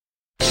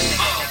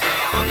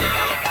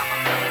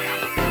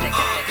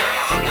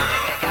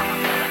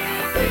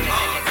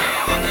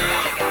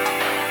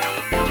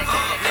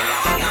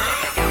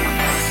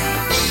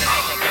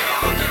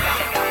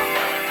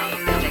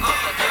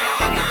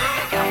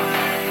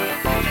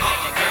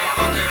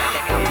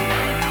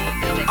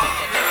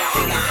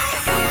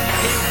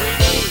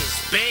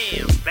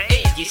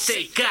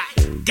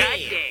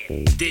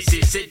This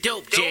is a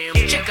dope jam.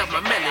 Check out my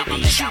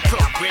melody, shoot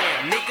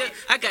program, nigga.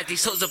 I got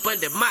these hoes up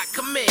under my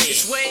command.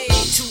 It's way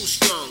too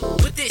strong,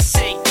 but this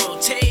ain't gon'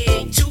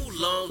 take too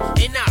long.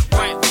 And not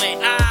right where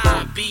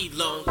I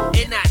belong.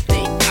 And I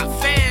think I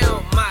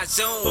found my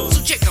zone.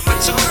 So check out my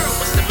tone.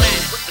 What's the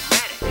matter? What's the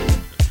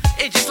matter?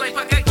 And just like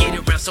I got get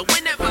around, so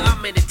whenever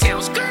I'm in the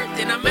town skirt,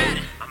 then I'm at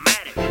it. I'm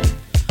at it.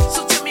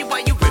 So tell me why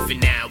you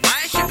riffing now?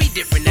 Why it should be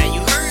different now?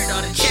 You heard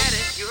all the chatter.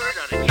 You heard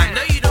all the chatter. I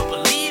know you don't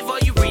believe all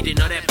you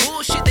reading, all that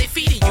bullshit they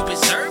feeding you. Been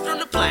served on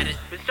the platter.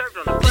 Been served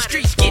on the platter. The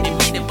streets getting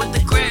beaten, but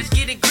the grass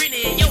getting greener,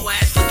 and your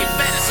ass looking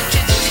better. So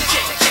check it,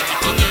 check it, check it.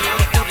 Can you hear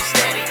me through the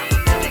static?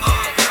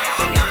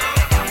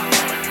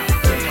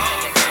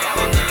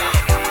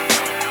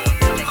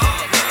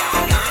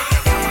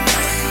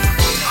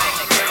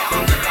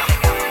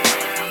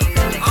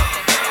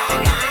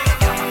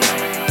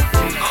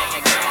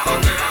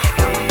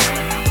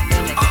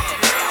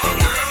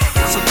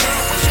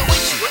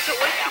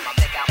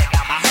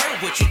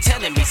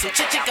 So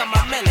check out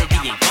my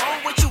melody and go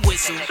with your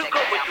whistle.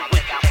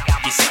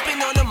 You're sipping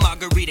on a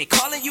margarita,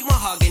 calling you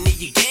mahogany.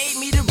 You gave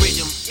me the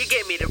rhythm. You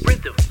gave me the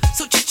rhythm.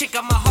 So check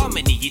out my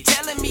harmony. You're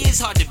telling me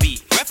it's hard to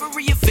be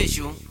referee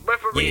official.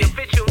 Referee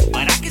official.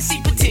 But I can see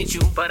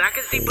potential. But I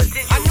can see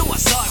potential. I know I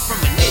saw it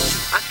from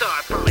initial. I saw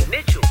it from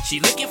initial.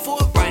 She looking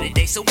for a brighter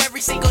day, so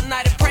every single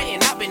night I'm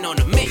praying. I've been on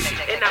a mission.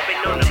 And I've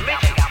been on a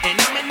mission. And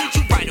I'ma need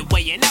you right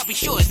away, and I'll be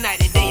sure it's night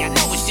and day. I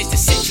know it's just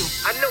essential.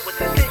 I know it's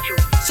essential.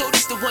 So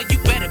this the one you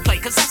better play,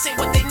 cause I say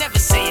what they never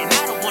say, and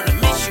I don't wanna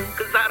miss you.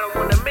 Cause I don't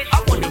wanna miss you.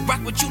 I wanna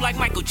rock with you like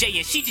Michael J,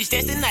 and she just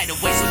danced the night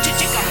away. So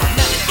check out my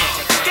melody.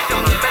 Check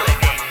out my melody.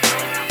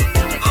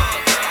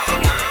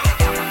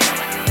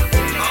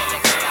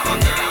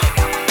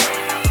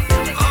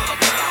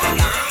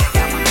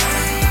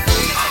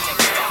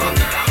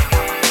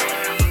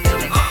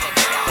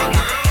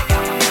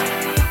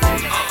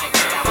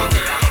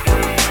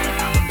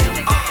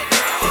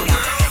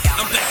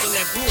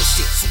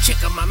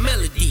 Check out my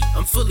melody,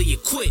 I'm fully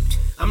equipped.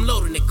 I'm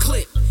loading the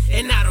clip,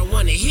 and I don't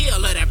wanna hear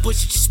all of that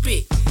bullshit you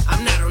spit.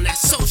 I'm not on that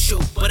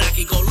social, but I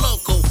can go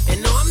local.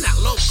 And no, I'm not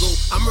local,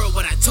 I'm real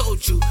what I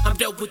told you. I'm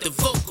dope with the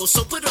vocals,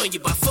 so put on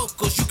your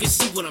bifocals. You can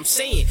see what I'm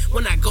saying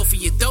when I go for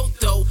your dope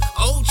though.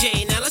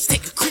 OJ, now let's take